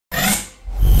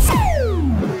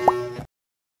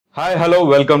Hi hello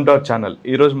welcome to our channel.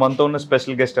 ఈరోజు మనతో ఉన్న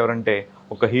స్పెషల్ గెస్ట్ ఎవరంటే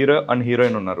ఒక హీరో అండ్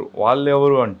హీరోయిన్ ఉన్నారు. వాళ్ళు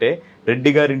ఎవరు అంటే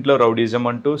రెడ్డి గారి ఇంట్లో రౌడీజం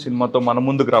అంటూ సినిమాతో మన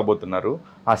ముందుకు రాబోతున్నారు.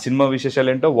 ఆ సినిమా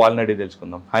విశేషాలు ఏంటో వాళ్ళని అడిగి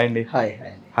తెలుసుకుందాం. హాయ్ అండి. Hi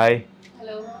hi.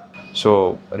 సో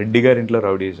రెడ్డి గారి ఇంట్లో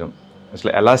రౌడీజం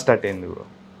అసలు ఎలా స్టార్ట్ అయింది బ్రో?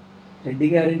 రెడ్డి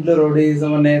గారి ఇంట్లో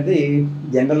రౌడీయిజం అనేది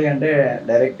జనరల్గా అంటే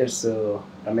డైరెక్టర్స్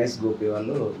రమేష్ గోపి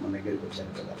వాళ్ళు మన దగ్గరికి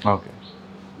వచ్చారు కదా. ఓకే.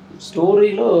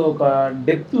 స్టోరీలో ఒక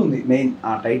డెప్త్ ఉంది. మెయిన్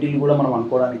ఆ టైటిల్ కూడా మనం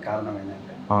అనుకోవడానికి కారణం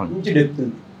ఏంటంటే మంచి డెప్త్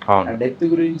ఉంది. ఆ డెప్త్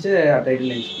గురించే ఆ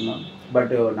title ఎంచుకున్నాం.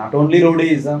 But not only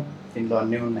rowdyism, ఇంట్లో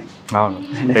అన్నీ ఉన్నాయి. అవును,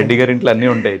 రెడ్డి గారి ఇంట్లో అన్నీ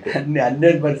ఉంటాయి.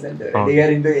 100% రెడ్డి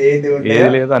గారి ఇంట్లో ఏది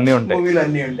లేదు అన్నీ ఉంటాయి. మూవీలు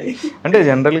అన్నీ ఉంటాయి. అంటే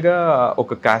జనరల్గా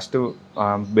ఒక కాస్ట్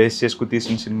బేస్ చేసుకుని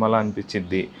తీసిన సినిమాలా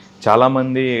అనిపించింది. చాలా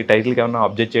మంది టైటిల్కి ఏమన్నా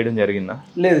అబ్జెక్ట్ చేయడం జరిగిందా?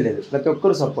 లేదు, ప్రతి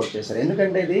ఒక్కరు సపోర్ట్ చేశారు.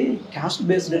 ఎందుకంటే ఇది కాస్ట్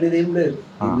బేస్డ్ అనేది ఏం లేదు.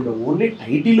 ఇందులో ఓన్లీ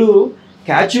టైటిల్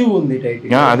క్యాచ్ ఉంది.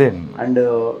 టైటిల్ అదే. అండ్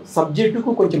సబ్జెక్ట్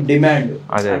కు కొంచెం డిమాండ్.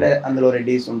 అంటే అందులో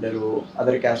రెడ్డీస్ ఉంటారు,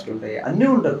 అదర్ క్యాస్ట్ ఉంటాయి, అన్ని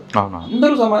ఉంటారు.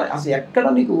 అందరూ అసలు ఎక్కడ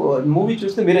నీకు మూవీ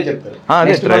చూస్తే మీరే చెప్తారు.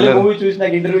 మూవీ చూసి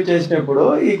నాకు ఇంటర్వ్యూ చేసినప్పుడు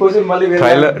ఈ క్వశ్చన్ మళ్ళీ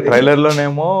ట్రైలర్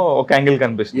లోనేమో ఒక యాంగిల్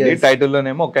కనిపిస్తుంది, టైటిల్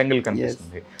లోనేమో ఒక యాంగిల్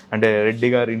కనిపిస్తుంది. అంటే రెడ్డి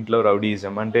గారి ఇంట్లో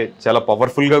రౌడీయిజం అంటే చాలా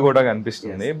పవర్ఫుల్ గా కూడా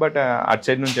కనిపిస్తుంది. బట్ అటు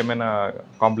సైడ్ నుంచి ఏమైనా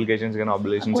కాంప్లికేషన్స్ కానీ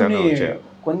ఆబ్లిగేషన్స్ ఏమైనా వచ్చాయి?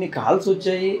 కొన్ని కాల్స్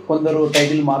వచ్చాయి, కొందరు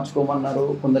టైటిల్ మార్చుకోమన్నారు,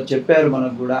 కొందరు చెప్పారు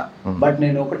మనకు కూడా. బట్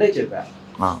నేను ఒకటే చెప్పాను,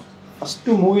 ఫస్ట్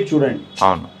మూవీ చూడండి.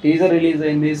 టీజర్ రిలీజ్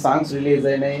అయింది, సాంగ్స్ రిలీజ్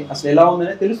అయినాయి, అసలు ఎలా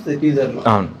ఉందనే తెలుస్తుంది టీజర్ లో.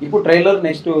 ఇప్పుడు ట్రైలర్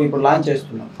నెక్స్ట్ ఇప్పుడు లాంచ్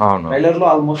చేస్తున్నాం, ట్రైలర్ లో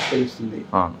ఆల్మోస్ట్ తెలుస్తుంది.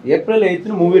 April 8th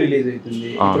మూవీ రిలీజ్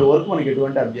అవుతుంది. ఇప్పటి వరకు మనకి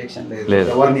ఎటువంటి అబ్జెక్షన్ లేదు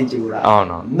ఎవరి నుంచి కూడా.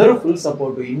 అందరూ ఫుల్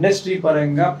సపోర్ట్, ఇండస్ట్రీ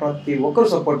పరంగా ప్రతి ఒక్కరు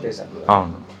సపోర్ట్ చేశారు.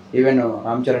 ఈవెన్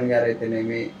రామ్ చరణ్ గారు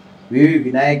అయితేనేమి, వివి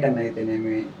వినాయకన్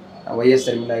అయితేనేమి, వైఎస్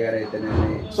శర్మిల గారు అయితేనేమి,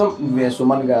 సో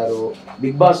సుమన్ గారు,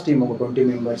 బిగ్ బాస్ టీమ్ ఒక 20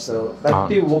 మెంబర్స్,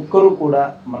 ప్రతి ఒక్కరు కూడా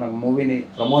మన మూవీని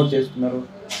ప్రమోట్ చేస్తున్నారు,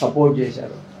 సపోర్ట్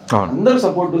చేశారు. అందరూ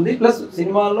సపోర్ట్ ఉంది. ప్లస్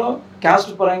సినిమాలో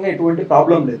క్యాస్ట్ పరంగా ఎటువంటి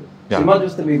ప్రాబ్లం లేదు. సినిమా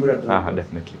చూస్తే మీకు కూడా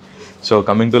definitely. So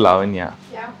coming to Lavanya,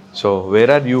 so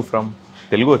where are you from?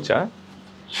 Telugu వచ్చా?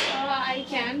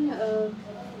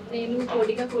 నేను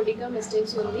కోడిగా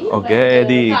మిస్టేక్స్ ఉంది. ఓకే,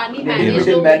 ఇది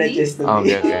మేనేజ్ చేస్తుంది.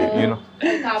 Okay okay, you know.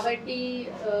 కాబట్టి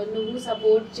నువ్వు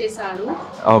సపోర్ట్ చేశారు.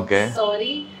 ఓకే,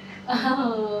 సారీ,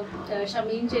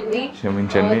 క్షమించండి.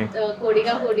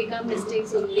 కోడిగా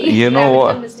మిస్టేక్స్ ఉంది. యు నో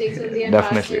మిస్టేక్స్ ఉంది.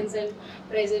 Definitely.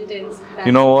 Present tense.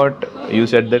 You know what? You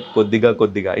said that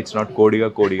koddiga. It's not kodiga.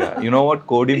 You know what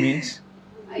kodi means?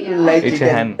 Like it's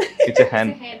a hen. It's a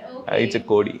hen. It's a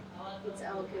kodi.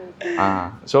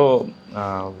 So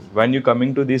when you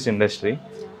coming to this industry,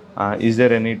 is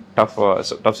there any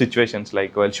tough situations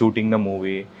like while shooting the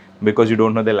movie because you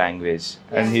don't know the language,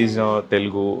 and he's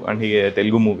Telugu and he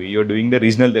Telugu movie, you're doing the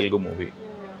regional Telugu movie.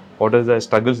 What are the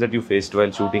struggles that you faced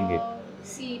while shooting it?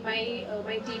 See,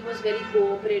 my team was very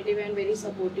cooperative and very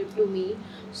supportive to me.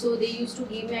 So they used to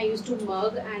give me, I used to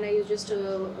mug and I used just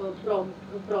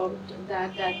prompt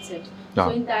that's it. So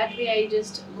in that way I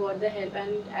just got the help,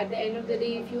 and at the end of the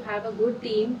day if you have a good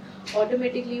team,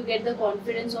 automatically you get the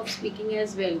confidence of speaking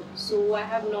as well. So I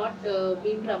have not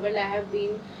been troubled. I have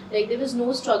been like, there was no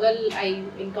struggle I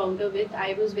encounter with.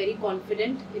 I was very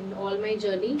confident in all my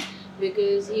journey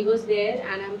because he was there,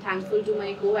 and I'm thankful to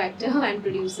my co-actor and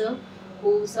producer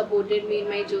who supported me in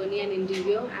my journey and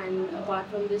interview. And apart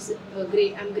from this,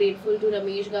 I'm grateful to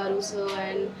Ramesh Garu sir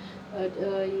and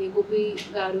Gopi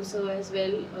Garu sir as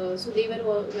well. So they were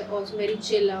also very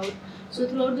chill out. So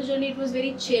throughout the journey it was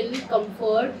very chill,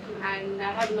 comfort, and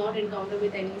I have not encountered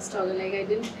with any struggle. Like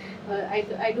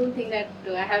I don't think that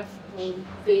I have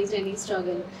faced any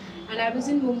struggle. And I was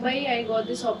in Mumbai. I got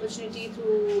this opportunity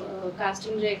through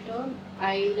casting director.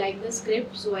 I liked the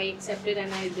script, so I accepted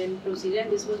and I then proceeded.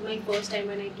 And this was my first time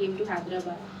when I came to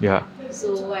Hyderabad. Yeah. So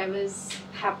I was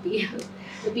happy.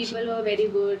 The people were very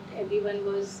good. Everyone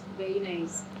was very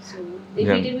nice. So they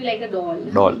treated me like a doll.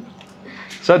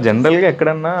 So జనరల్గా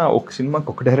ఎక్కడన్నా ఒక సినిమాకి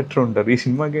ఒక director ఉంటారు, ఈ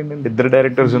సినిమాకి ఏంటంటే ఇద్దరు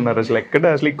డైరెక్టర్స్ ఉన్నారు.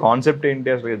 అసలు ఈ కాన్సెప్ట్ ఏంటి?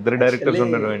 అసలు ఇద్దరు డైరెక్టర్స్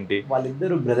ఉన్నారు ఏంటి?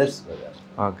 వాళ్ళిద్దరు బ్రదర్స్.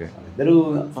 ఓకే. ఇద్దరు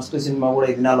ఫస్ట్ సినిమా కూడా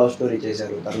ఇది నా లవ్ స్టోరీ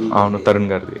చేశారు. అవును, తరుణ్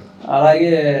గారిది.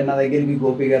 అలాగే నా దగ్గరికి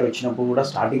గోపి గారు వచ్చినప్పుడు కూడా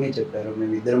స్టార్టింగే చెప్పారు,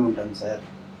 మేము ఇద్దరం ఉంటాం సార్,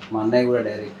 మా అన్నయ్య కూడా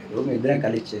డైరెక్టర్, మేము ఇద్దరం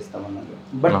కలిసి చేస్తామన్నారు.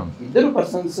 బట్ ఇద్దరు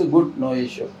పర్సన్స్ గుడ్, నో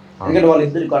ఇష్యూ. ఎందుకంటే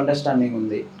వాళ్ళిద్దరికి అండర్స్టాండింగ్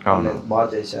ఉంది, బాగా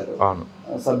చేశారు.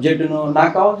 సబ్జెక్టును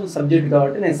నాకు కావాల్సిన సబ్జెక్ట్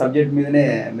కాబట్టి నేను సబ్జెక్ట్ మీదనే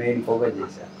మెయిన్ ఫోకస్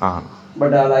చేశాను.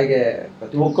 బట్ అలాగే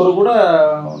ప్రతి ఒక్కరు కూడా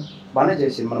బాగానే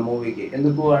చేసింది మన మూవీకి.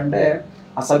 ఎందుకు అంటే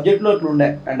ఆ సబ్జెక్ట్లో అట్లుండే,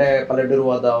 అంటే పల్లెటూరు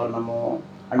వాతావరణము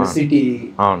and city,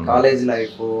 college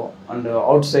life and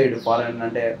out side foreign,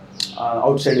 అంటే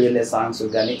అవుట్ సైడ్ వెళ్ళే సాంగ్స్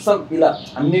కానీ సమ్ ఇలా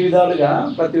అన్ని విధాలుగా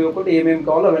ప్రతి ఒక్కటి ఏమేమి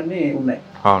కావాలో అవన్నీ ఉన్నాయి.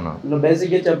 అవును.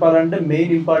 బేసిక్గా చెప్పాలంటే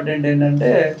మెయిన్ ఇంపార్టెంట్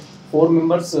ఏంటంటే 4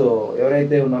 మెంబర్స్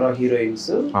ఎవరైతే ఉన్నారో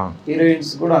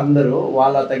హీరోయిన్స్ కూడా అందరూ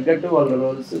వాళ్ళ తగ్గట్టు వాళ్ళ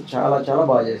రోల్స్ చాలా చాలా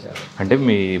బాగా చేశారు. అంటే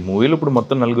మీ మూవీలో ఇప్పుడు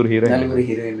మొత్తం నలుగురు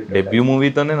హీరోయిన్లు డెబ్యూ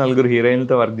మూవీతోనే నలుగురు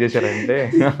హీరోయిన్లతో వర్క్ చేశారంటే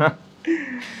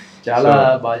చాలా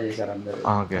బాగా చేశారు అందరూ.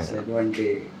 ఎటువంటి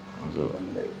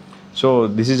so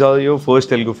this is all your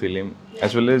first Telugu film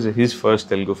as well as his first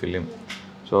Telugu film.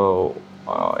 So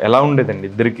ఎలా ఉండేదండి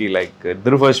ఇద్దరికి, లైక్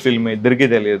ఇద్దరు ఫస్ట్ ఫిల్మ్, ఇద్దరికి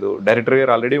తెలియదు, డైరెక్టర్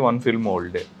గారు ఆల్రెడీ 1 ఫిల్మ్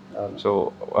ఓల్డ్. సో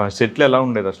సెట్లు ఎలా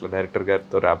ఉండేది అసలు డైరెక్టర్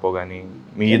గారితో ర్యాపో కానీ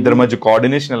మీ ఇద్దరి మధ్య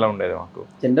కోఆర్డినేషన్ ఎలా ఉండేది? మాకు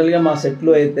జనరల్గా మా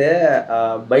సెట్లో అయితే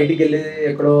బయటికి వెళ్ళి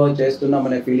ఎక్కడో చేస్తున్నాం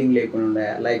అనే ఫీలింగ్ లేకుండా ఉండే,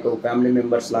 లైక్ ఫ్యామిలీ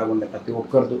మెంబర్స్ లాగా ఉండే ప్రతి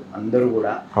ఒక్కరితో, అందరూ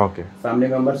కూడా ఫ్యామిలీ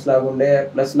మెంబర్స్ లాగా ఉండే.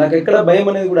 ప్లస్ నాకు ఎక్కడ భయం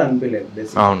అనేది కూడా అనిపించలేదు.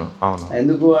 అవును అవును.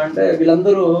 ఎందుకు అంటే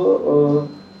వీళ్ళందరూ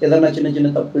ఏదైనా చిన్న చిన్న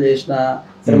తప్పులు చేసినా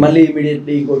సరే మళ్ళీ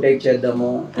ఇమీడియట్లీ ఇంకో టేక్ చేద్దాము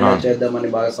చేద్దామని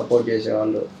బాగా సపోర్ట్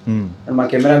చేసేవాళ్ళు. మా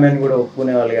కెమెరామెన్ కూడా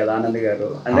ఒప్పుకునేవాళ్ళు కదా, ఆనంద్ గారు,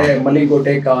 అంటే మళ్ళీ ఇంకో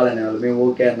టేక్ కావాలనేవాళ్ళు. మేము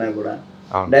ఓకే అన్నా కూడా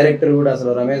డైరెక్టర్ కూడా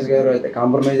అసలు రమేష్ గారు అయితే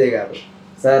కాంప్రమైజ్ అయ్యారు,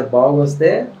 సార్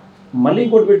బాగొస్తే మళ్ళీ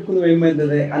ఇంకోటి పెట్టుకుని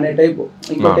ఏమైతుంది అనే టైపు,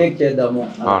 ఇంకో టేక్ చేద్దాము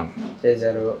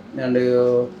చేశారు. అండ్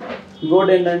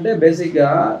ఇంకోటి ఏంటంటే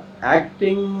బేసిక్గా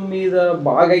యాక్టింగ్ మీద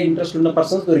బాగా ఇంట్రెస్ట్ ఉన్న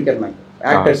పర్సన్స్ దొరికారు నాకు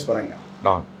యాక్టర్స్ పరంగా.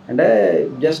 అంటే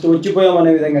జస్ట్ వచ్చిపోయాం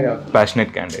అనే విధంగా కాదు,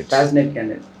 ప్యాషనేట్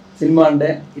క్యాండిడేట్. సినిమా అంటే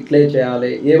ఇట్లే చేయాలి,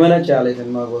 ఏమైనా చేయాలి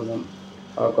సినిమా కోసం.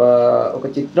 ఒక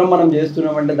చిత్రం మనం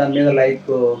చేస్తున్నామంటే దాని మీద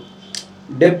లైక్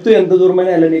డెప్త్ ఎంత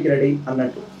దూరమైనా వెళ్ళనీకి రెడీ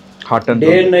అన్నట్టు.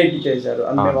 డే అండ్ నైట్ చేశారు.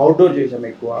 అంటే మేము అవుట్డోర్ చేసాం,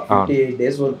 ఎక్కువ 58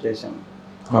 days వర్క్ చేసాం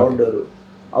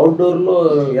అవుట్డోర్లో.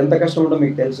 ఎంత కష్టం ఉంటుందో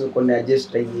మీకు తెలుసు. కొన్ని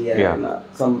అడ్జస్ట్ అయ్యి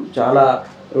చాలా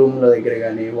రూమ్ల దగ్గర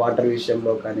కానీ, వాటర్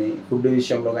విషయంలో కానీ, ఫుడ్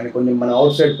విషయంలో కానీ, కొన్ని మనం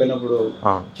అవుట్ సైడ్ పోయినప్పుడు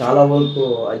చాలా వరకు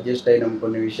అడ్జస్ట్ అయినాం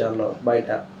కొన్ని విషయాల్లో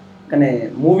బయట. కానీ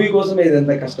మూవీ కోసం ఇది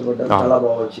ఎంత కష్టపడ్డా చాలా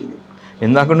బాగా వచ్చింది.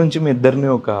 ఇందాక నుంచి మీ ఇద్దరిని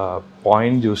ఒక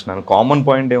పాయింట్ చూసినాను, కామన్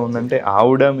పాయింట్ ఏముందంటే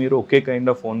ఆవిడ మీరు ఒకే కైండ్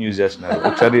ఆఫ్ ఫోన్ యూజ్ చేస్తున్నారు.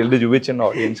 ఒకసారి వెళ్ళి చూపించండి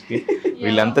ఆడియన్స్కి,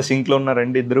 వీళ్ళంతా సింక్లో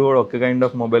ఉన్నారండి, ఇద్దరు కూడా ఒకే కైండ్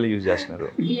ఆఫ్ మొబైల్ యూజ్ చేస్తున్నారు.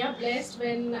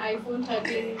 iPhone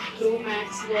 13 Pro Max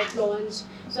got launched,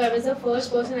 so I was the first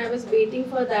person, I was waiting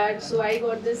for that, so I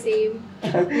got the same,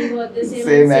 he got the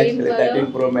same actually, color.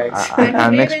 13 Pro Max.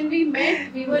 And when we met,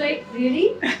 we were like, really?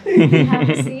 We have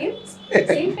the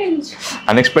same pinch.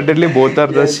 Unexpectedly both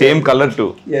are the same color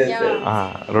too. Yes.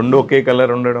 రెండు ఒకే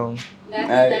colour ఉండడం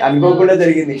అనుకోకుండా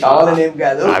జరిగింది, కావాలని ఏం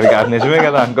కాదు. అది కాదు, నిజమే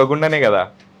కదా, అనుకోకుండానే కదా.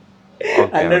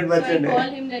 100%. So I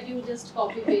call him that you just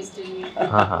copy pasted me.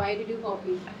 Why did you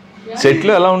copy? Set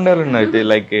లో ఎలా ఉండాలండి? అయితే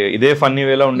లైక్ ఇదే ఫన్నీ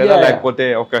వేలో ఉండేదా, లేకపోతే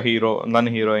ఒక హీరో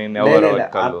దాని హీరోయిన్ ఎవరు?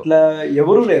 అట్లా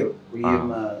ఎవరు లేరు.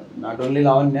 నాట్ ఓన్లీ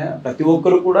లావణ్య, ప్రతి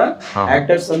ఒక్కరు కూడా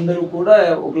యాక్టర్స్ అందరూ కూడా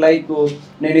ఒక లైక్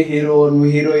నేను హీరో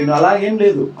నువ్వు హీరోయిన్ అలా ఏం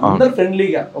లేదు. అందరు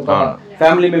ఫ్రెండ్లీగా ఒక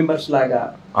ఫ్యామిలీ మెంబర్స్ లాగా,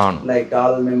 లైక్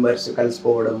ఆల్ మెంబర్స్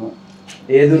కలిసిపోవడము,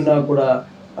 ఏదున్నా కూడా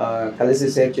కలిసి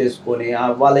షేర్ చేసుకొని.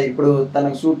 వాళ్ళ ఇప్పుడు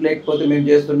తనకు షూట్ లేకపోతే మేము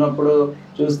చేస్తున్నప్పుడు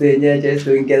చూస్తే ఎంజాయ్ చేస్తూ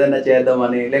ఇంకేదన్నా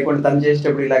చేద్దామని, లేకుంటే తను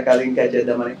చేసేటప్పుడు ఇలా కాదు ఇంకా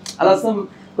చేద్దామని, అలా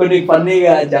కొన్ని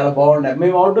ఫన్నీగా చాలా బాగున్నాయి.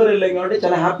 మేము అవుట్డోర్ వెళ్ళాం కాబట్టి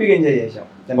చాలా హ్యాపీగా ఎంజాయ్ చేసాం.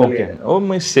 ఓకే. ఓ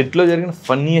మీ సెట్ లో జరిగిన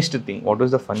funniest thing, what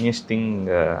was the funniest thing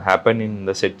happen in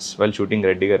the sets while shooting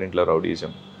Reddy గారి ఇంట్లో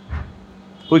rowdyism?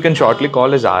 We can shortly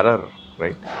call as RR,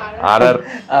 right? RR.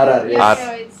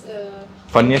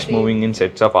 Funniest moving in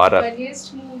sets of RR. Funniest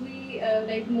movie,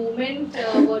 like moment,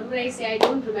 what would I say? I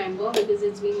don't remember because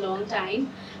it's been long time.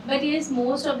 But yes,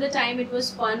 most of the time it was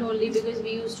fun only because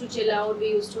we used to chill out, we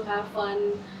used to have fun,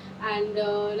 and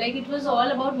like it was all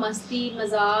about masti,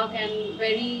 mazak, and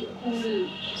very cool.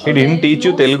 So he didn't teach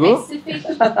you Telugu?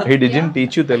 He didn't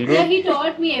teach you Telugu? Yeah, he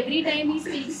taught me every time he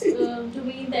speaks to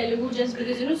me in Telugu, just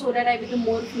because so that I become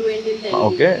more fluent in Telugu.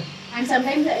 Okay. And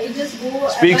sometimes I just go.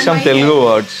 Speak some Telugu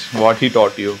words. What he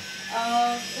taught you?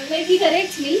 Like he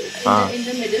corrects me in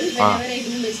the middle whenever I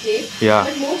do mistake. Yeah.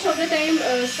 But most of the time,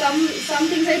 some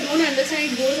things I don't understand.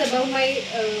 It goes above my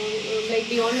like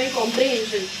beyond my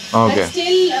comprehension. Okay. But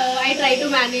still, I try to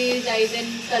manage. I then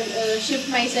shift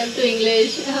myself to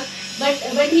English.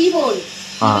 but he won't.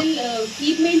 He will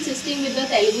keep me insisting with the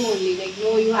Telugu only. Like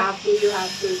no, you have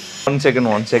to. One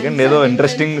second. ఏదో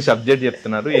interesting subject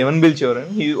చెప్తున్నారు. ఏమని పిలిచేవారు?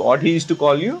 What he used to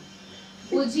call you?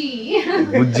 Buji.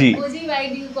 Buji. Buji, why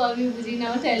do you call me Buji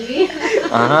now? Tell me.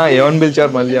 ఏమని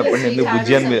పిలిచారు మళ్ళీ చెప్పండి. ఎందుకు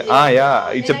బుజ్జి అని?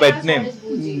 It's a pet name.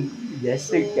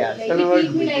 Just a casual word.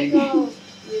 Like he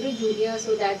keep me like a junior,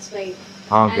 so that's right.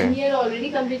 Okay. And he had already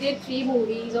completed 3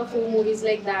 movies or 4 movies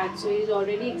like that, so he's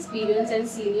already experienced and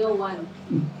senior one.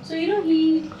 So he.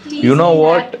 You know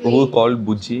what? Who called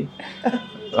Buji?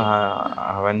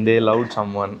 When they loved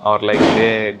someone or like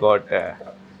they got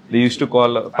they used to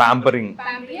call pampering.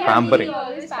 Pampering.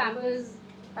 Always pampers.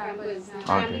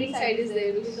 Pampering side is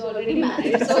there because he's already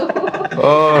married, so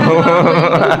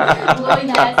going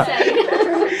that side.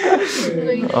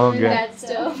 Going that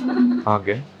stuff.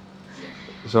 Okay.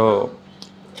 So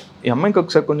ఈ అమ్మాయికి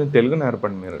ఒకసారి కొంచెం తెలుగు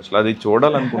నేర్పండి మీరు, అసలు అది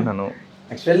చూడాలనుకుంటున్నాను.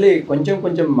 Actually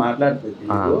కొంచెం మాట్లాడుతుంది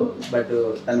తెలుగు, బట్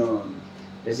తను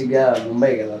బేసిక్గా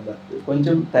ముంబై కదా, బట్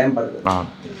కొంచెం టైం పడుతుంది.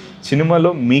 సినిమాలో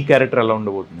మీ క్యారెక్టర్ ఎలా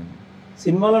ఉండబోతుంది?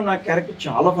 సినిమాలో నా క్యారెక్టర్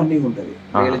చాలా ఫన్నీగా ఉంటుంది,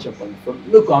 రియల్ చెప్పండి.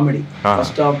 Full comedy.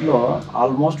 ఫస్ట్ హాఫ్ లో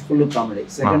almost full comedy,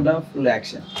 second half full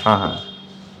action.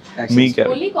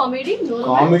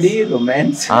 Comedy,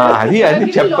 romance. అది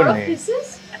చెప్పండి.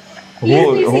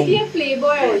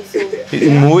 Playboy also.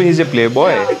 In movie he's a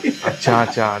playboy. Acha.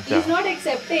 He's not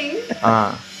accepting.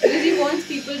 Because he wants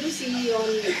people to see on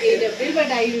 8 April, but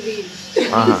I reveal.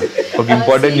 Okay,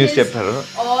 important news chapter.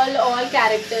 All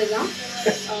characters,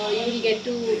 you will get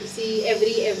to see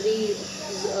every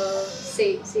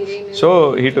scene. So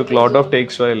he took lot of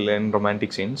takes while in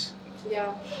romantic scenes.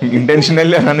 Yeah.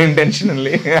 Intentionally or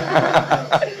unintentionally.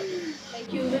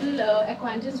 Like you will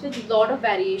acquaintance with lot of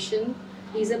variation.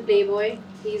 He's a playboy.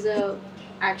 He's a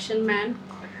action man.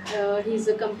 He's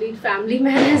a complete family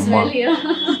man as well here.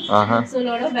 So a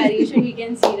lot of variation we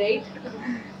can see, right?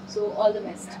 So all the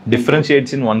best.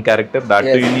 Differentiates in one character, that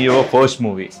Yes. in your first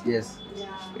movie. Yes.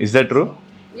 Yeah. Is that true?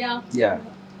 Yeah.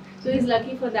 So he's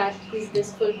lucky for that. He's this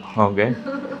full. Okay.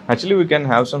 Actually, we can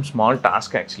have some small task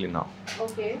actually now.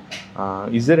 Okay.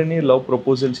 Is there any love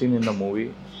proposal scene in the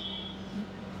movie?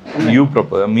 You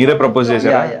propose. మీరే propose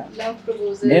చేశారా? Love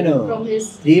proposal నేను from his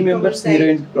 3 members side.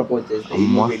 Heroine propose చేస్తాను ఈ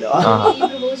మూవీలో. He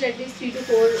proposed at least 3 to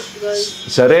 4 girls.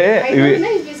 సరే, I don't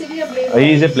know, he's basically a playboy. he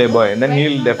is a playboy, and then he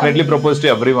will definitely propose to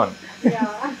everyone.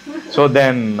 Yeah. So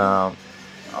then,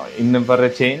 for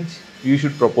a change, you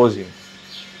should propose him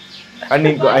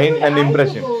and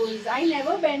impress him. I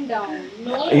never bent down.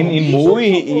 No. In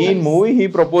movie he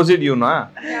proposed you, na.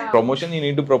 Yeah. Promotion you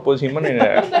need to propose him and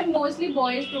But mostly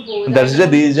boys propose. that's the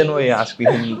reason why I asked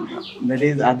him. That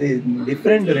is అది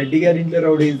different. Reddy గారి ఇంట్లో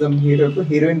rowdyism హీరోకు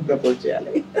heroine propose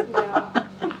చేయాలి.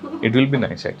 Yeah. It will be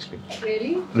nice actually.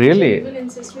 Really? You will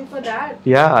insist me for that?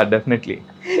 Yeah, definitely.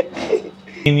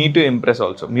 You need to impress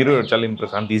also. మీరు చాలా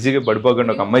impress అంత ఈజీగా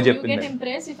పడిపోకుండా ఒక అమ్మాయి చెప్పింది. You get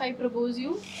impressed if I propose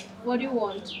you. What do you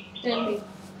want? Tell me.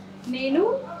 నేను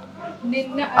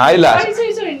I'll ask.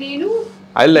 Sorry. నేను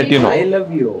I'll let you know. I love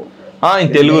you. in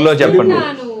తెలుగులో చెప్పండి.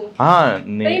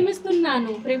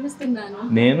 ప్రేమిస్తున్నాను.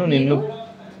 నేను నిన్ను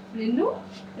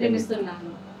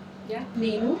ప్రేమిస్తున్నాను. Yeah.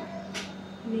 నేను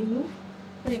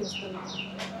ప్రేమిస్తున్నాను.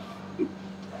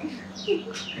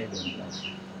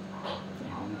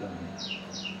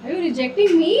 Are you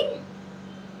rejecting me?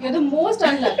 You're the most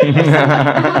unlucky person.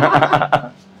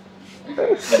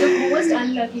 You're the most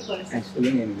unlucky person.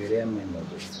 Actually నేను వేరే అమ్మాయిని లవ్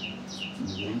చేస్తాను.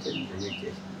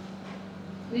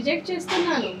 రిజెక్ట్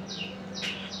చేస్తున్నాను.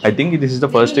 I think this is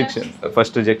the first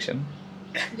rejection.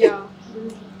 Yeah.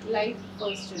 Life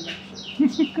first rejection.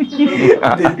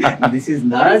 This is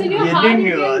What not is in your heart? Getting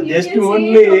You just can say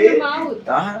only it from your mouth.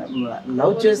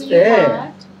 Love What is in చేస్తే your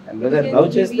heart? Brother love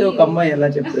చేస్తే ఒక అమ్మాయి ఎలా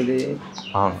చెప్తుంది?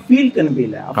 అవును. Feel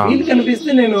కనిపించలే. ఆ feel కనిపిస్తే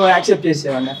నేను యాక్సెప్ట్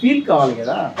చేసేవాడిని. ఫీల్ కావాలి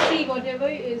కదా. See, whatever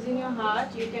is in your heart,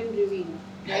 you can reveal.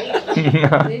 Right?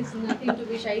 There's nothing to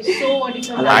be shy. So what if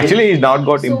I'm Actually he's not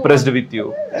got So impressed with you.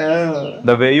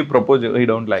 The way you propose he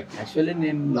don't like. Actually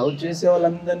నేను love చేసే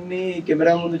వాళ్ళందరినీ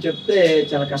camera ముందు చెప్తే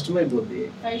చాలా కష్టమైపోద్ది.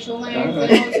 If I show my eyes,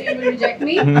 then also you will reject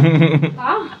me?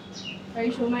 Huh? If I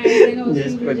show my eyes, then also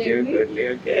you will reject me?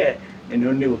 Okay నేను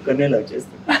నుండి ఒక్కనే love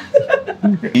చేస్తాను.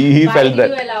 He Why felt did that.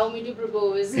 you allow me to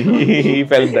propose? He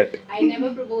felt that. I never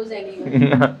propose anyone.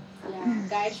 Yeah,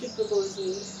 guys should propose me.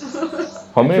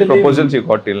 How many proposals you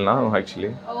got till now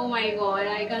actually? Oh my god,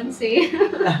 I can't say.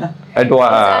 At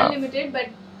It's unlimited, but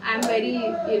I'm very,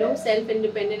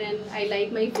 self-independent and I like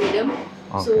my freedom.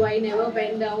 Okay. So I never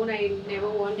bend down. I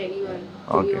never want anyone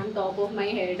to be Okay. on top of my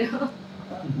head.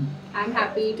 I'm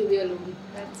happy to be alone.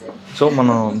 That's it. So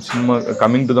మనం cinema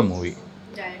coming to the movie.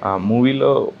 Yeah. ఆ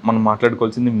మూవీలో మనం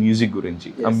మాట్లాడుకోవాల్సింది music గురించి.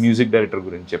 ఆ Yes. Music director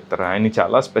గురించి చెప్తారా? ఆయన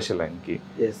చాలా స్పెషల్ ఆయనకి.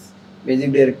 Yes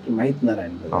music director Mahith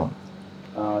Narayana అవును.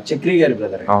 చక్రి గారి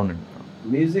బ్రదర్. అవునండి.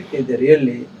 మ్యూజిక్ అయితే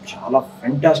రియల్లీ చాలా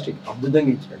ఫెంటాస్టిక్,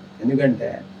 అద్భుతంగా ఇచ్చాడు. ఎందుకంటే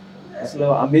అసలు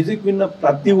ఆ మ్యూజిక్ విన్న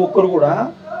ప్రతి ఒక్కరు కూడా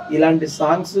ఇలాంటి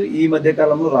సాంగ్స్ ఈ మధ్య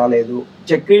కాలంలో రాలేదు.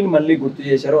 చక్రిని మళ్ళీ గుర్తు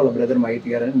చేశారు వాళ్ళ బ్రదర్ మహిత్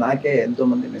గారు అని నాకే ఎంతో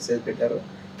మంది మెసేజ్ పెట్టారు,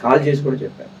 కాల్ చేసి కూడా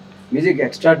చెప్పారు. Music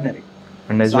extraordinary.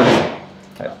 And as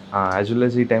well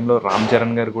as ఈ టైంలో రామ్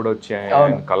చరణ్ గారు కూడా వచ్చి ఆయన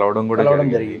అవును. కలవడం కూడా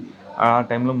జరిగింది. జరిగింది. ఆ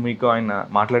టైంలో మీకు ఆయన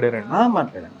మాట్లాడారండి?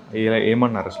 మాట్లాడాను.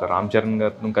 ఏమన్నారు అసలు రామ్ చరణ్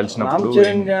గారు రామ్ కలిసినప్పుడు?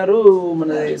 చరణ్ గారు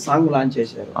మన సాంగ్ లాంచ్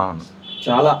చేశారు. అవును.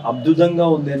 చాలా అద్భుతంగా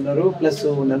ఉంది అన్నారు. ప్లస్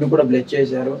నన్ను కూడా బ్లెస్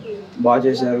చేశారు, బాగా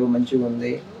చేశారు, మంచిగా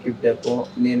ఉంది, కీప్ అప్,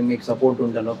 నేను మీకు సపోర్ట్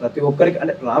ఉంటాను. ప్రతి ఒక్కరికి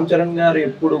అంటే రామ్ చరణ్ గారు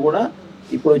ఎప్పుడు కూడా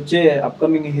ఇప్పుడు వచ్చే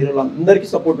అప్కమింగ్ హీరోలు అందరికీ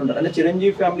సపోర్ట్ ఉంటారు. అంటే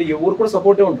చిరంజీవి ఫ్యామిలీ ఎవరు కూడా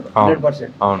సపోర్టే ఉంటారు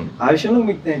 100%. ఆ విషయంలో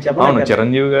మీకు నేను చెప్పాను,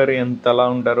 చిరంజీవి గారు ఎంతలా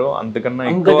ఉంటారో అంతకన్నా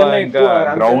ఇంకా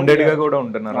గ్రౌండెడ్ గా కూడా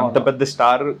ఉంటున్నారు. అంత పెద్ద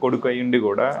స్టార్ కొడుకు అయ్యిండి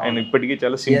కూడా ఆయన ఇప్పటికీ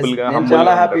చాలా సింపుల్ గా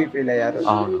చాలా హ్యాపీ ఫీల్ అయ్యారు.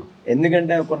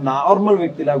 ఎందుకంటే ఒక నార్మల్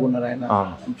వ్యక్తి లాగా ఉన్నారు ఆయన.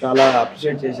 చాలా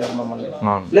అప్రిషియేట్ చేశారు మమ్మల్ని.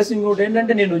 ప్లస్ ఇంకోటి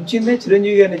ఏంటంటే నేను వచ్చిందే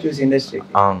చిరంజీవి గారిని చూసి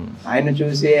ఇండస్ట్రీకి, ఆయన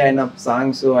చూసి ఆయన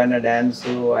సాంగ్స్, ఆయన డాన్స్,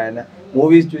 ఆయన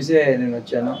మూవీస్ చూసే నేను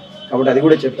వచ్చాను. కాబట్టి అది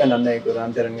కూడా చెప్పాను అన్నయ్యకు,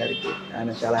 రామ్ చరణ్ గారికి. ఆయన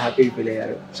చాలా హ్యాపీ ఫీల్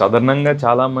అయ్యారు. సాధారణంగా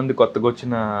చాలా మంది కొత్తగా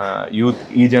వచ్చిన యూత్,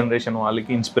 ఈ జనరేషన్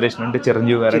వాళ్ళకి ఇన్స్పిరేషన్ అంటే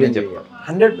చిరంజీవి గారు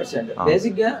 100%.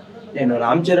 బేసిక్ గా నేను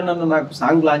రామ్ చరణ్ అన్న నాకు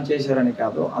సాంగ్ లాంచ్ చేశారని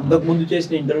కాదు, అంతకు ముందు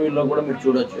చేసిన ఇంటర్వ్యూలో కూడా మీరు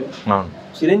చూడొచ్చు,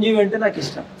 చిరంజీవి అంటే నాకు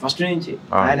ఇష్టం ఫస్ట్ నుంచి.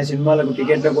 ఆయన సినిమాలకు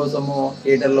టికెట్ల కోసము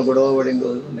థియేటర్లో గొడవ పడిన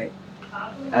రోజులు ఉన్నాయి,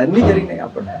 అన్నీ జరిగినాయి.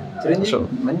 అప్పుడు చిరంజీవి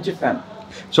మంచి ఫ్యాన్.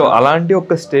 సో అలాంటి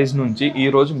ఒక స్టేజ్ నుంచి ఈ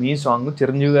రోజు మీ సాంగ్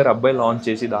చిరంజీవి గారి అబ్బాయి లాంచ్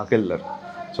చేసి దాకెళ్ళారు.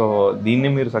 సో దీన్ని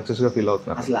మీరు సక్సెస్ గా ఫీల్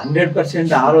అవుతున్నారు? అసలు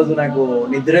 100% ఆ రోజు నాకు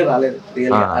నిద్రే రాలేదు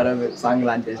రియల్ గా సాంగ్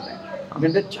లాంచ్ చేసిన.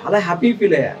 ఎందుకంటే చాలా హ్యాపీ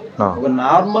ఫీల్ అయ్యా. ఒక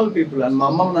నార్మల్ పీపుల్, మా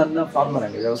అమ్మమ్మ నాన్న ఫార్మర్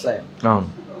అండి, వ్యవసాయం.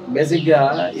 బేసిక్ గా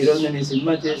ఈ రోజు నేను ఈ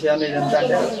సినిమా చేశాను ఇదంతా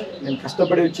అంటే నేను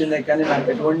కష్టపడి వచ్చిందే, కానీ నాకు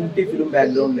ఎటువంటి ఫిల్మ్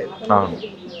బ్యాక్గ్రౌండ్ లేదు.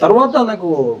 తర్వాత నాకు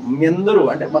మీ అందరూ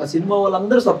అంటే మన సినిమా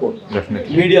వాళ్ళందరూ సపోర్ట్,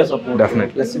 మీడియా సపోర్ట్,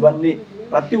 ప్లస్ ఇవన్నీ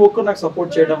ప్రతి ఒక్కరు నాకు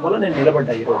సపోర్ట్ చేయడం వల్ల నేను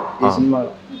నిలబడ్డా ఈరోజు ఈ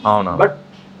సినిమాలో. బట్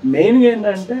మెయిన్గా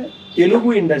ఏంటంటే తెలుగు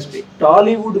ఇండస్ట్రీ,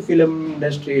 టాలీవుడ్ ఫిలిం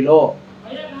ఇండస్ట్రీలో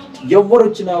ఎవరు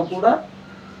వచ్చినా కూడా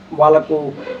వాళ్ళకు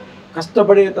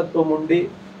కష్టపడే తత్వం ఉండి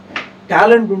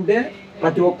టాలెంట్ ఉంటే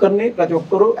ప్రతి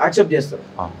ఒక్కరు యాక్సెప్ట్ చేస్తారు.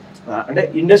 అంటే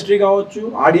ఇండస్ట్రీ కావచ్చు,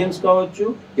 ఆడియన్స్ కావచ్చు,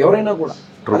 ఎవరైనా కూడా.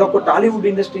 అదొక టాలీవుడ్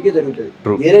ఇండస్ట్రీకే జరుగుతుంది,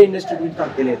 వేరే ఇండస్ట్రీ గురించి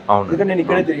నాకు తెలియదు. ఎందుకంటే నేను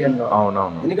ఇక్కడే తిరిగాను.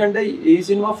 ఎందుకంటే ఈ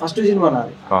సినిమా ఫస్ట్ సినిమా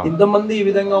నాది. ఇంతమంది ఈ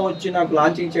విధంగా వచ్చి నాకు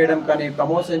లాంచింగ్ చేయడం కానీ,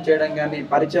 ప్రమోషన్ చేయడం కానీ,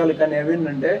 పరిచయాలు కానీ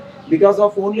ఏమిటంటే because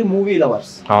of only movie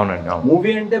lovers.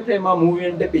 Movie అంటే ప్రేమ, మూవీ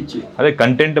అంటే పిచ్చి. అదే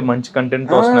కంటెంట్, మంచి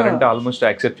కంటెంట్ వస్తున్నారంటే ఆల్మోస్ట్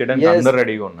యాక్సెప్ట్ చేయడానికి అందరూ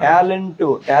రెడీగా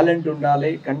ఉన్నారు. టాలెంట్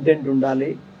ఉండాలి, కంటెంట్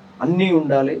ఉండాలి, అన్నీ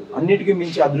ఉండాలి. అన్నిటికీ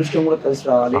మించి అదృష్టం కూడా కలిసి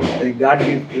రావాలి. అది గాడ్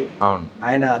గిఫ్ట్.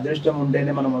 ఆయన అదృష్టం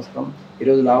ఉంటేనే మనం వస్తాం.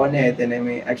 ఈరోజు లావణ్య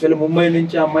అయితేనేమి, యాక్చువల్లీ ముంబై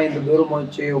నుంచి అమ్మాయి ఇంత దూరం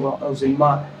వచ్చి ఒక సినిమా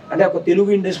అంటే ఒక తెలుగు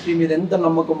ఇండస్ట్రీ మీద ఎంత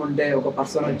నమ్మకం ఉంటే ఒక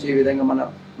పర్సన్ వచ్చి ఈ విధంగా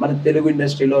మన తెలుగు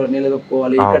ఇండస్ట్రీలో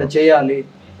నిలదొక్కోవాలి, ఇక్కడ చేయాలి.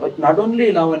 నాట్ ఓన్లీ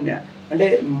లావణ్య, అంటే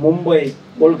ముంబై,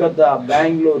 కోల్కతా,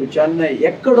 బెంగళూరు, చెన్నై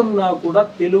ఎక్కడున్నా కూడా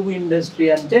తెలుగు ఇండస్ట్రీ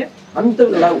అంటే అంత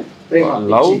love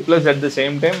plus at the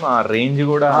same time ఆ రేంజ్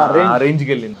కూడా ఆ రేంజ్ కి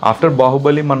వెళ్ళింది. ఆఫ్టర్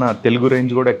బాహుబలి మన తెలుగు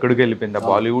రేంజ్ కూడా ఎక్కడికి వెళ్ళిపోయింది. ఆ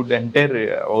బాలీవుడ్ అంటే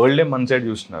వరల్డ్ మన సైడ్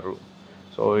చూస్తున్నారు.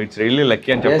 సో ఇట్స్ రియల్లీ లక్కీ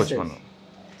అని చెప్పొచ్చు మనం.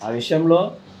 ఆ విషయంలో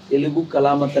తెలుగు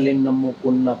కళామతలిని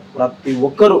నమ్ముకున్న ప్రతి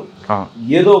ఒక్కరు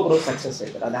ఏదో ఒకరు సక్సెస్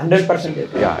అవుతారు. అది 100%.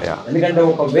 ఎందుకంటే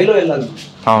ఒక వేలో వెళ్ళాలి.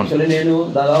 యాక్చువల్లీ నేను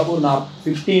దాదాపు నా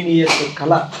 15 years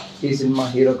కళ ఈ సినిమా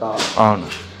హీరో కావాలి.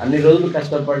 అన్ని రోజులు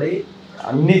కష్టపడి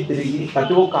అన్ని తిరిగి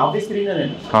ప్రతి ఒక్క ఆఫీస్ తిరిగినా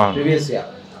నేను ప్రీవియస్ గా.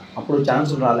 అప్పుడు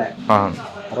ఛాన్సులు రాలే.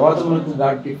 తర్వాత మనకు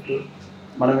గాడ్ గిఫ్ట్,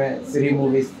 మనమే సిరీ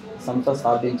మూవీస్ సంస్థ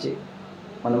స్థాపించి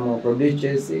మనము ప్రొడ్యూస్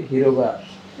చేసి హీరోగా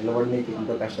నిలబడడానికి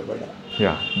ఎంతో కష్టపడ్డా.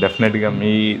 డెఫినెట్గా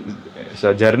మీ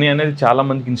జర్నీ అనేది చాలా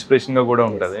మందికి ఇన్స్పిరేషన్గా కూడా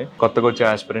ఉంటుంది. కొత్తగా వచ్చే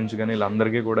ఆస్పిరెంట్స్ కానీ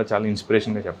వీళ్ళందరికీ కూడా చాలా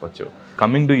ఇన్స్పిరేషన్గా చెప్పొచ్చు.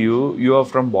 Coming to you are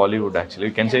from Bollywood actually.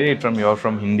 You can say it from you are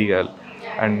from Hindi girl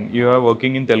and you are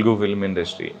working in Telugu film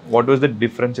industry. What was the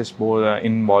differences both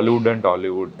in Bollywood and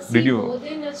Tollywood? Did you? Both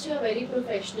the industry are very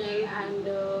professional, and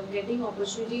getting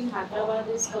opportunity in Hyderabad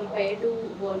is compared to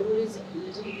Bollywood is a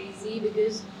little easy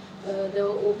because the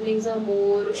openings are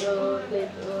more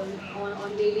on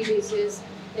daily basis.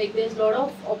 Like there's a lot of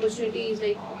opportunities.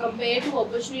 Like compared to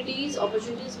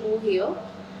opportunities more here.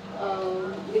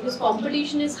 Because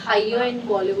competition is higher in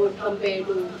Bollywood compared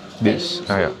to this.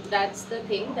 So that's the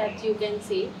thing that you can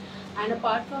say. And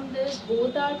apart from this,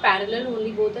 both are parallel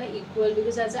only, both are equal,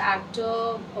 because as an actor,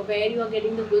 where you are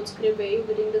getting the good script, where you're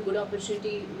getting the good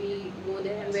opportunity, we go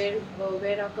there, and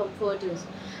where our comfort is.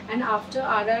 And after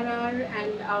RRR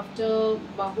and after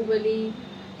Bahubali,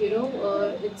 you know,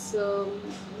 it's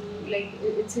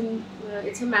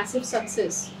it's a massive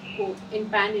success in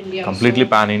pan India. Completely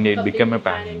pan India. It became a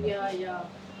pan India. Yeah.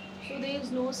 So there is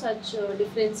no such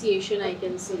differentiation, I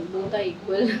can say. Both are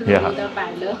equal. Both are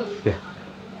parallel.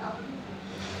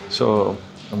 So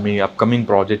me upcoming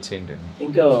projects ఏంటండి?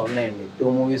 ఇంకా ఉన్నాయండి, 2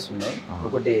 movies ఉన్నాయి.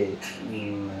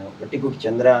 ఒకటి cook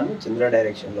చంద్ర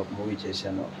direction లో ఒక movie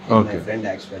చేశాను. My friend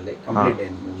actually complete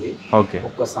అయింది movie.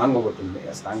 ఒక్క సాంగ్ ఒకటి ఉంది,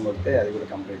 ఆ సాంగ్ కొడితే అది కూడా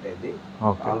కంప్లీట్ అయింది.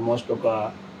 ఆల్మోస్ట్ ఒక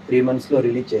 3 months లో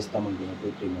రిలీజ్ చేస్తాం అనుకున్నా,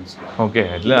 2-3 months లో. ఓకే,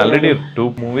 అట్లా ఆల్రెడీ 2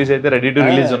 మూవీస్ అయితే రెడీ టు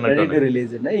రిలీజ్ ఉన్నట్టు. రెడీ టు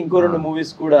రిలీజ్ ఉన్నాయి. ఇంకో 2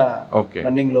 మూవీస్ కూడా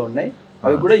రన్నింగ్ లో ఉన్నాయి.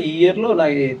 అవి కూడా ఈ ఇయర్ లో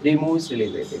నాకు 3 మూవీస్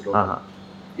రిలీజ్ అవుతాయి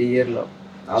ఈ ఇయర్ లో.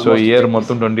 సో ఇయర్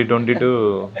మొత్తం 2022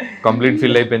 కంప్లీట్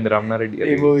ఫిల్ అయిపోయింది రామనారెడ్డి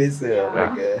గారి మూవీస్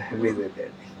రిలీజ్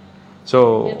అవుతాయి. So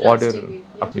what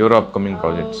your upcoming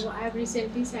projects? I have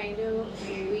recently signed a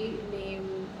movie named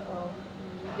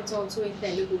it's also in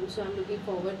Telugu, so I'm looking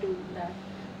forward to that.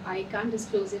 I can't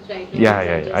disclose it right now.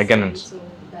 Yeah, I can understand. So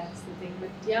that's the thing,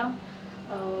 but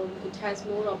it has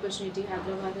more opportunity.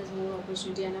 Hyderabad has more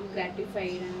opportunity, and I'm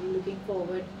gratified and I'm looking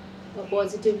forward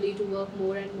positively to work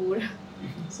more and more.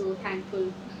 So thankful,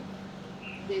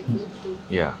 grateful to.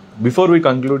 Yeah, before we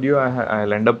conclude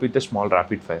I'll end up with a small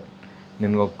rapid fire.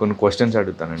 నేను కొన్ని questions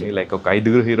అడుగుతానండి, like ఒక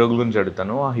 5 హీరోల గురించి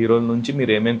అడుగుతాను. ఆ హీరోల నుంచి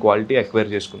మీరు ఏమేమి quality acquire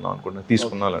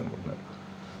తీసుకుందామనుకుంటున్నారు?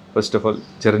 First of all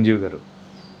Chiranjeevi గారు.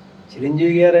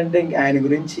 చిరంజీవి గారు అంటే ఇంకా ఆయన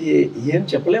గురించి ఏం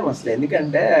చెప్పలేము అసలు,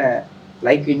 ఎందుకంటే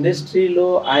లైక్ ఇండస్ట్రీలో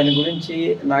ఆయన గురించి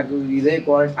నాకు ఇదే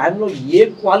క్వాలిటీ, ఆయనలో ఏ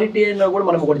క్వాలిటీ అయినా కూడా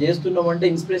మనం ఒకటి చేస్తున్నామంటే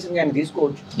ఇన్స్పిరేషన్గా ఆయన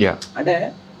తీసుకోవచ్చు. అంటే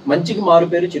మంచికి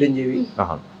మారు పేరు చిరంజీవి,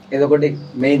 ఇదొకటి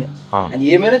మెయిన్. ఆయన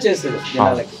ఏమైనా చేస్తాడు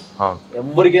జనాలకి,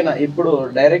 ఎవరికైనా. ఇప్పుడు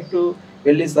డైరెక్ట్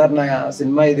వెళ్ళి సార్ నా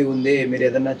సినిమా ఇది ఉంది, మీరు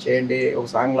ఏదైనా చేయండి, ఒక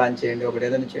సాంగ్ లాంచ్ చేయండి, ఒకటి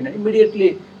ఏదైనా చేయండి, ఇమీడియట్లీ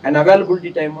ఆయన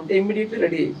అవైలబిలిటీ టైం ఉంటే ఇమీడియట్లీ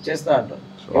రెడీ చేస్తా అంటారు.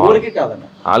 ఎవరికి కాదన్న,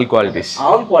 ఆల్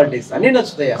క్వాలిటీస్ అన్ని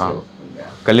నచ్చుతాయి. అసలు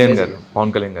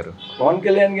పవన్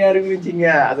కళ్యాణ్ గారి గురించి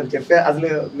ఇంకా అసలు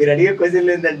మీరు అడిగే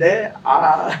క్వశ్చన్ ఏంటంటే ఆ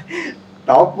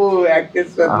టాప్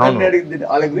యాక్టర్స్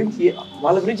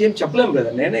వాళ్ళ గురించి ఏం చెప్పలేము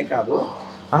కదా. నేనే కాదు,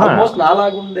 ఆల్మోస్ట్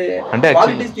నాలాగుండే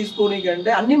క్వాలిటీస్ తీసుకోనికంటే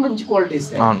అన్ని మంచి క్వాలిటీస్.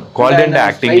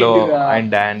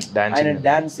 ఆయన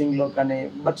డాన్సింగ్ లో కానీ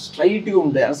బట్ స్ట్రైట్ గా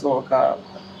ఉంటాయి అసలు, ఒక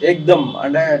ఏకదమ్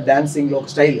అంటే డాన్సింగ్ లో ఒక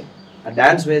స్టైల్,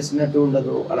 డాన్స్ వేసినట్టు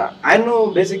ఉండదు అలా. ఆయన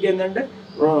బేసిక్ ఏంటంటే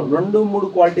 2-3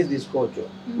 క్వాలిటీస్ తీసుకోవచ్చు.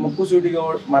 ముక్కు సూటిగా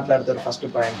మాట్లాడతారు ఫస్ట్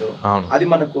పాయింట్, అది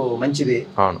మనకు మంచిది.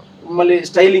 మళ్ళీ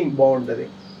స్టైలింగ్ బాగుంటది,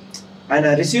 ఆయన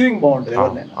రిసీవింగ్ బాగుంటది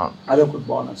ఎవరినైనా, అదొకటి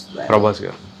బాగా నచ్చుతుంది.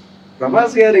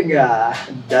 ప్రభాస్ గారు ఇంకా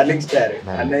డార్లింగ్ స్టార్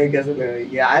అన్నయ్యకి. అసలు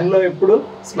ఆయనలో ఎప్పుడు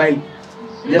స్మైల్,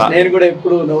 నేను కూడా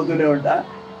ఎప్పుడు నవ్వుతూనే ఉంటా.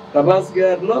 ప్రభాస్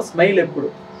గారిలో స్మైల్ ఎప్పుడు.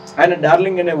 ఆయన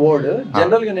డార్లింగ్ అనే వర్డ్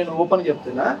జనరల్ గా నేను ఓపెన్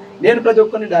చెప్తున్నా, నేను ప్రతి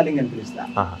ఒక్కరిని డార్లింగ్ అని పిలుస్తా.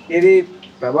 ఇది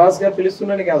ప్రభాస్ గారు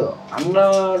పిలుస్తున్నాను కాదు, అన్న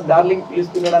డార్లింగ్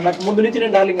పిలుస్తున్నాడు అన్నకు ముందు నుంచి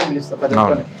నేను డార్లింగ్ అని పిలుస్తా ప్రతి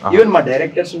ఒక్కరిని. ఈవెన్ మా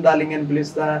డైరెక్టర్స్ డార్లింగ్ అని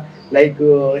పిలుస్తా, లైక్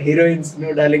హీరోయిన్స్ ను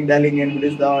డార్లింగ్ అని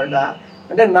పిలుస్తా ఉంటా.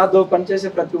 అంటే నాతో పనిచేసే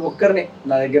ప్రతి ఒక్కరిని,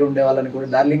 నా దగ్గర ఉండే వాళ్ళని కూడా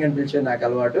డార్లింగ్ అని పిలిచే నాకు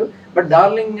అలవాటు. బట్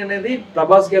డార్లింగ్ అనేది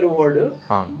ప్రభాస్ గారి వర్డ్,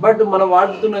 బట్ మనం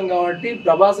వాడుతున్నాం కాబట్టి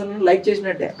ప్రభాస్ అని లైక్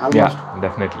చేసినట్టే.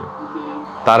 డెఫినెట్లీ.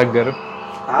 తారక్ గారు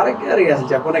అసలు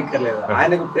చెప్పనక్కర్లేదు,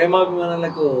 ఆయనకు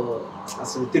ప్రేమాభిమానాలకు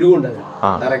అసలు తిరుగు ఉండదు.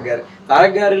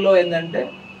 తారక్ గారిలో ఏంటంటే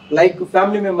లైక్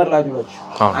ఫ్యామిలీ మెంబర్ లాగా చూడవచ్చు.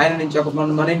 ఆయన నుంచి ఒక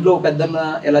మన ఇంట్లో ఒక పెద్దన్న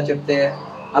ఎలా చెప్తే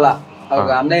అలా ఒక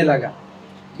అన్నయ్య లాగా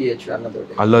తీయచ్చు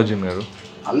అన్నతోటి.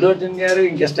 అల్లు అర్జున్ గారు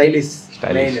ఇంకా స్టైలిష్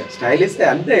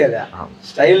అంతే కదా.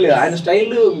 స్టైల్, ఆయన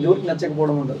స్టైల్ ఎవరికి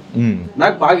నచ్చకపోవడం ఉండదు.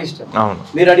 నాకు బాగా ఇష్టం.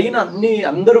 మీరు అడిగిన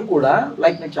అందరూ కూడా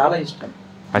లైక్ నాకు చాలా ఇష్టం.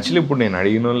 యాక్చువల్లీ ఇప్పుడు నేను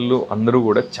అడిగిన వాళ్ళు అందరూ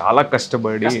కూడా చాలా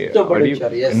కష్టపడి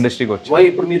ఇండస్ట్రీకి వచ్చారు.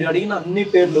 ఇప్పుడు మీరు అడిగిన అన్ని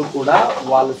పేర్లు కూడా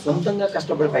వాళ్ళు సొంతంగా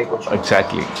కష్టపడి పైకి వచ్చారు.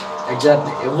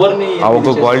 ఎగ్జాక్ట్లీ ఎవరిని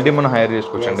ఒక క్వాలిటీ మనం హైర్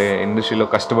చేసుకోవచ్చు అంటే ఇండస్ట్రీలో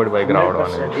కష్టపడి పైకి రావడం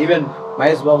అనేది. ఈవెన్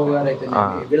మహేష్ బాబు గారు అయితే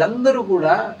వీళ్ళందరూ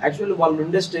కూడా యాక్చువల్లీ వాళ్ళు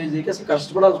ఉండే స్టేజ్కి అసలు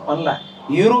కష్టపడాల్సిన పనిలే.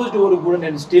 ఈ రోజు వరకు కూడా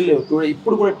నేను స్టిల్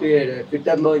ఇప్పుడు కూడా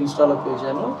ట్విట్టర్లో ఇన్స్టాలో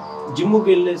చూశాను, జిమ్కి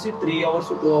వెళ్ళేసి 3 hours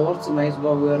 2 hours మహేష్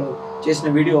బాబు గారు చేసిన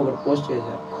వీడియో ఒకటి పోస్ట్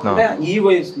చేశారు. అంటే ఈ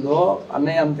వయసులో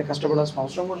అన్నయ్య అంత కష్టపడాల్సిన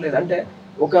అవసరం కూడా లేదు. అంటే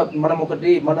మనం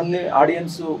మనల్ని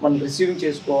ఆడియన్స్ మనం రిసీవింగ్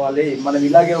చేసుకోవాలి, మనం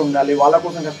ఇలాగే ఉండాలి, వాళ్ళ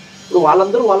కోసం ఇప్పుడు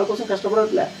వాళ్ళందరూ వాళ్ళ కోసం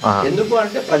కష్టపడట్లే. ఎందుకు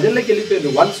అంటే ప్రజల్లోకి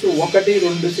వెళ్ళిపోయారు.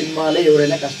 1-2 సినిమాలే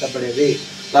ఎవరైనా కష్టపడేది,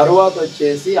 తర్వాత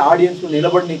వచ్చేసి ఆడియన్స్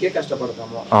నిలబడినకే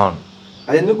కష్టపడతాము.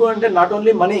 అది ఎందుకు అంటే నాట్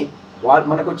ఓన్లీ మనీ,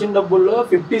 మనకు వచ్చిన డబ్బుల్లో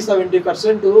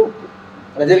 50-70%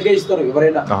 ప్రజలకే ఇస్తారు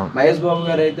ఎవరైనా. మహేష్ బాబు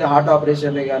గారు అయితే హార్ట్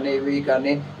ఆపరేషన్ కానీ ఇవి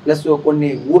కానీ ప్లస్ కొన్ని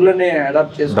ఊర్లనే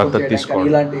అడాప్ట్ చేసుకోవాలి.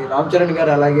 ఇలాంటి రామ్ చరణ్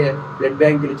గారు అలాగే బ్లడ్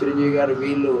బ్యాంకులు, చిరంజీవి గారు,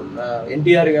 వీళ్ళు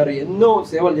ఎన్టీఆర్ గారు ఎన్నో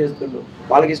సేవలు చేస్తుండ్రు,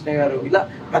 బాలకృష్ణ గారు, ఇలా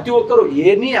ప్రతి ఒక్కరు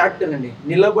ఎనీ యాక్టర్ అండి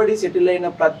నిలబడి సెటిల్ అయిన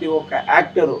ప్రతి ఒక్క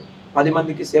యాక్టరు 10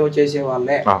 మందికి సేవ చేసే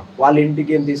వాళ్ళే, వాళ్ళ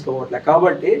ఇంటికి ఏం తీసుకోవట్లే.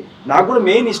 కాబట్టి నాకు కూడా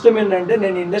మెయిన్ ఇష్టం ఏంటంటే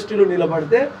నేను ఇండస్ట్రీలో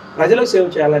నిలబడితే ప్రజలకు సేవ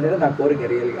చేయాలనేది నా కోరిక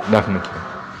రియల్గా.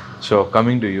 So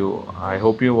coming to you, I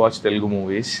hope you watch Telugu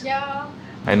movies.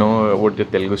 I know about the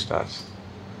Telugu stars.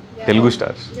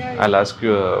 I'll ask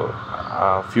you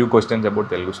a few questions about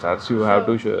Telugu stars. You have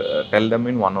to tell them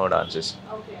in one word answers.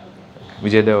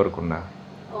 Vijay Devarkonda.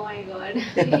 Oh my god.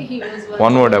 He was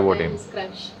one word about him.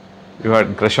 Crush. You had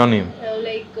crush on him.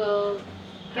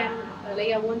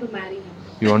 I want to marry him.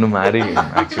 You want to marry him,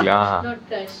 actually. Not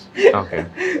crush. Okay.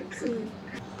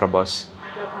 Prabhas.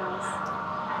 Prabhas.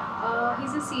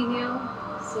 He's a senior,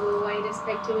 so I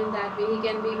respect him in that way. He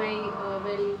can be my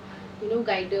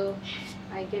guider.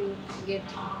 I can get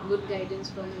good guidance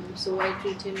from him, so I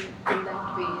treat him in that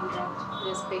way, in that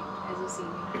respect as a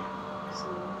senior. So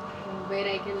where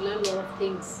I can learn a lot of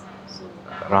things. So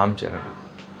Ram Charan.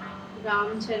 Ram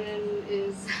Charan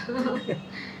is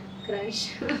crush.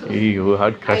 You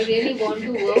had crush. I really want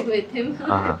to work with him.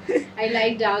 I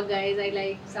like dark guys. I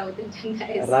like South Indian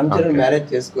guys. Ram Charan marriage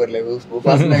చేసుకోలేవు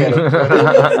ఉపాసన గారు.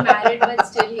 He's married, but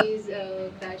still he's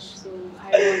crush. So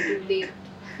I want to date.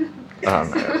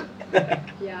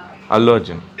 Yeah. Allu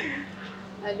Arjun.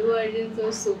 Allu Arjun so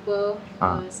super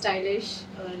stylish.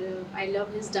 I love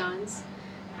his dance,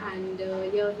 and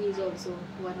yeah, he's also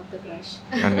one of the crush.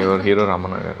 And your hero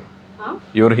Ramana garu. Huh?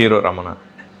 Your hero Ramana.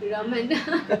 Raman.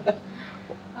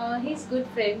 He's good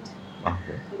friend.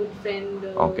 Okay. Good friend.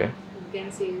 Okay. You can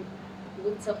say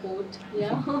good support.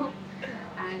 Yeah.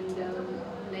 And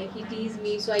like he teased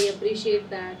me, so I appreciate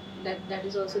that. That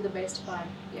is also the best part.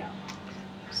 Yeah.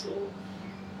 So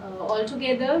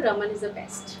altogether, Raman is the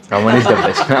best. Raman is the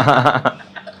best.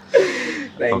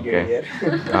 Thank you, Okay. dear.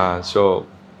 So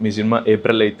me cinema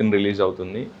April 8th release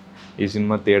అవుతుంది. ఈ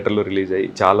cinema థియేటర్లో release అయ్యి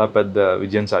చాలా పెద్ద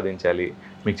విజయం సాధించాలి,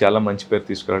 మీకు చాలా మంచి పేరు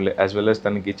తీసుకురావాలి, యాజ్ వెల్ as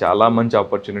తనకి చాలా మంచి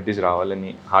ఆపర్చునిటీస్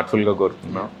రావాలని హార్ట్ఫుల్గా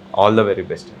కోరుకుంటున్నాం. All the very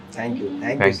best. Thank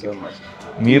you so much.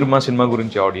 మీరు మా సినిమా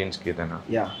గురించి ఆడియన్స్కి ఏదైనా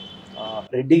యా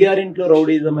రెడ్డి గారి ఇంట్లో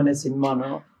రౌడీజం అనే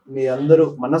సినిమాను మీ అందరూ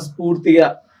మనస్ఫూర్తిగా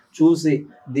చూసి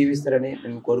దీవిస్తారని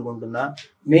నేను కోరుకుంటున్నా.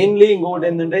 మెయిన్లీ ఇంకొకటి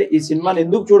ఏంటంటే ఈ సినిమాని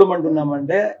ఎందుకు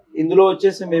చూడమంటున్నామంటే ఇందులో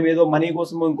వచ్చేసి మేము ఏదో మనీ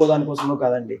కోసమో ఇంకో దానికోసమో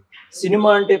కాదండి. సినిమా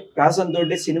అంటే ప్యాషన్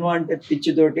తోటి, సినిమా అంటే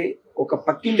పిచ్చితోటి ఒక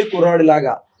పక్కింటి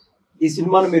కుర్రాడిలాగా ఈ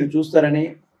సినిమాను మీరు చూస్తారని,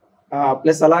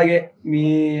 ప్లస్ అలాగే మీ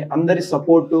అందరి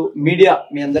సపోర్టు,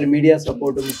 మీ అందరి మీడియా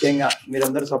సపోర్టు, ముఖ్యంగా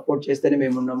మీరందరూ సపోర్ట్ చేస్తేనే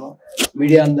మేము ఉన్నాము.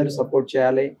 మీడియా అందరూ సపోర్ట్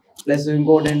చేయాలి. ప్లస్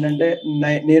ఇంకొకటి ఏంటంటే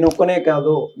నేను ఒక్కనే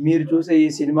కాదు, మీరు చూసే ఈ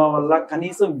సినిమా వల్ల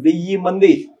కనీసం 1000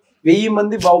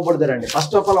 మంది బాగుపడతారండి.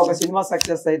 ఫస్ట్ ఆఫ్ ఆల్ ఒక సినిమా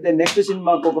సక్సెస్ అయితే నెక్స్ట్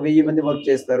సినిమాకు ఒక 1000 మంది వర్క్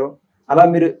చేస్తారు. అలా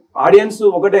మీరు ఆడియన్స్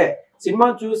ఒకటే సినిమా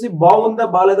చూసి బాగుందా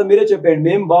బాగాలేదా మీరే చెప్పండి.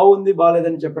 మేము బాగుంది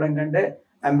బాగాలేదని చెప్పడం కంటే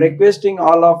I'm requesting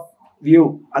all of view,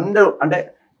 అందరూ అంటే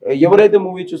ఎవరైతే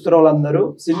మూవీ చూస్తారో వాళ్ళందరూ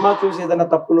సినిమా చూసి ఏదైనా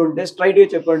తప్పులు ఉంటే స్ట్రైట్గా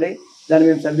చెప్పండి, దాన్ని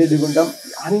మేము సరిదిద్దుకుంటాం.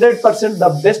 100% ద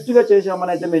బెస్ట్గా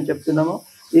చేసామని అయితే మేము చెప్తున్నాము.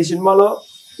 ఈ సినిమాలో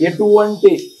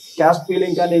ఎటువంటి క్యాస్ట్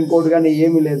ఫీలింగ్ కానీ ఇంకోటి కానీ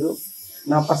ఏమీ లేదు.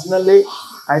 నా personally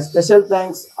I special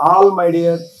thanks all my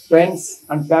dear friends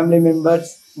and family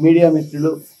members, media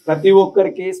మిత్రులు ప్రతి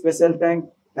ఒక్కరికి special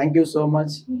thank you so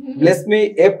much. Bless me.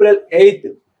 April 8th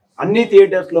అన్ని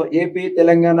థియేటర్స్లో, ఏపీ,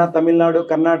 తెలంగాణ, తమిళనాడు,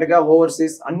 కర్ణాటక,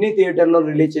 ఓవర్సీస్ అన్ని థియేటర్లో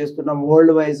రిలీజ్ చేస్తున్నాం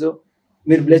వరల్డ్ వైజ్.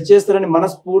 మీరు బ్లెస్ చేస్తారని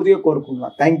మనస్ఫూర్తిగా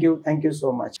కోరుకుంటున్నాను. Thank you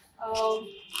so much.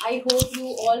 I hope you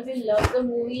all will love the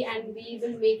movie and we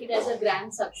will make it as a grand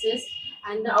success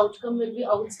and the outcome will be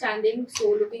outstanding. So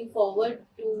looking forward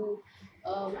to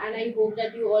and I hope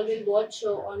that you all will watch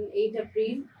on 8th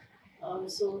April.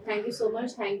 So thank you so much.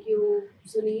 Thank you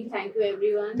Sunil. Thank you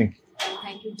everyone.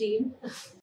 Thank you team.